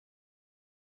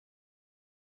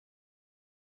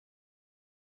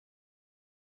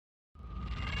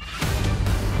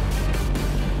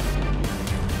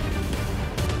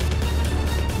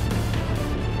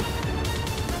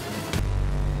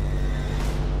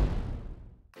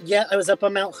Yeah, I was up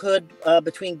on Mount Hood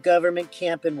between Government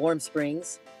Camp and Warm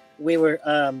Springs. We were,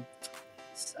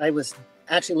 I was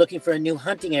actually looking for a new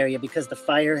hunting area because the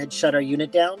fire had shut our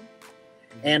unit down.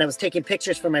 And I was taking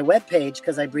pictures for my webpage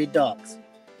because I breed dogs.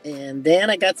 And then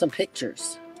I got some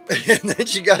pictures. And then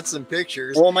she got some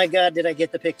pictures. Oh my God, did I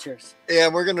get the pictures? Yeah,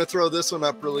 we're gonna throw this one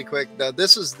up really quick. Now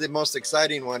this is the most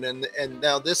exciting one, and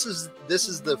now this is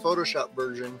the Photoshop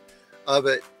version of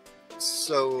it.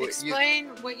 So explain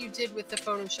what you did with the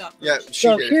Photoshop version. Yeah,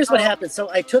 so here's what happened. So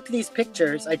I took these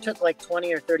pictures. I took like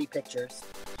 20 or 30 pictures.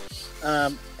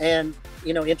 And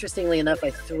you know, interestingly enough, I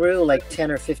threw like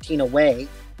 10 or 15 away,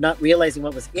 not realizing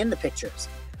what was in the pictures.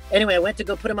 Anyway, I went to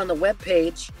go put them on the web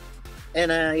page,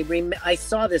 and I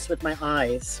saw this with my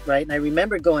eyes, right? And I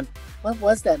remember going, what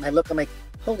was that? And I look, I'm like,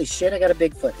 holy shit, I got a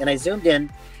Bigfoot. And I zoomed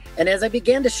in, and as I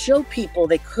began to show people,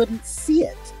 they couldn't see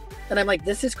it. And I'm like,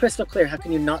 this is crystal clear. How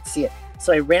can you not see it?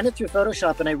 So I ran it through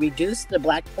Photoshop, and I reduced the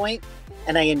black point,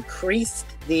 and I increased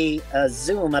the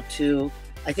zoom up to,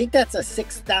 I think that's a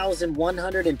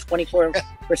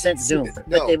 6,124% zoom.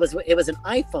 But it was an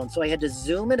iPhone, so I had to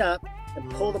zoom it up and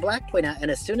pull the black point out.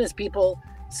 And as soon as people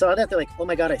saw that, they're like, oh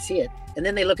my God, I see it. And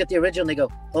then they look at the original and they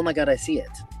go, oh my God, I see it.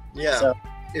 Yeah. So,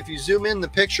 if you zoom in the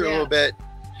picture a little bit,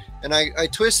 and I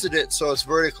twisted it so it's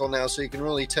vertical now, so you can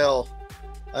really tell.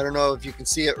 I don't know if you can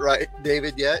see it right,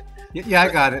 David, yet. Yeah, I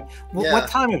got it. What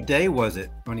time of day was it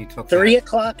when you took 3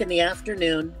 o'clock in the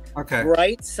afternoon. Okay.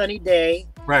 Bright, sunny day.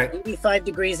 Right. 85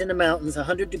 degrees in the mountains,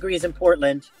 100 degrees in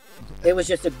Portland. It was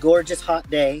just a gorgeous hot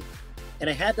day. And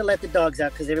I had to let the dogs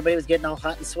out because everybody was getting all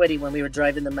hot and sweaty when we were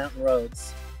driving the mountain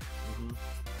roads.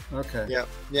 Okay. Yeah,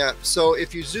 yeah. So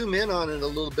if you zoom in on it a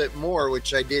little bit more,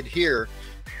 which I did here,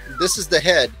 this is the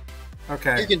head.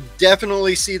 Okay. You can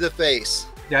definitely see the face.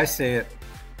 Yeah, I see it.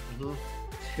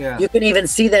 Yeah. You can even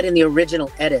see that in the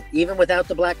original edit, even without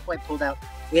the black point pulled out.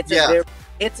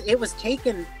 It was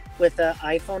taken with an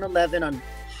iPhone 11 on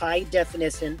high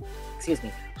definition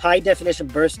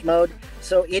burst mode,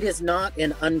 so it is not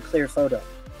an unclear photo.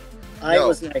 I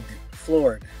was like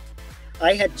floored.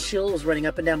 I had chills running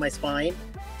up and down my spine,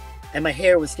 and my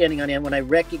hair was standing on end when I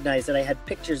recognized that I had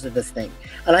pictures of this thing.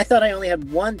 And I thought I only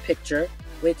had one picture.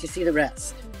 Wait to see the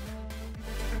rest.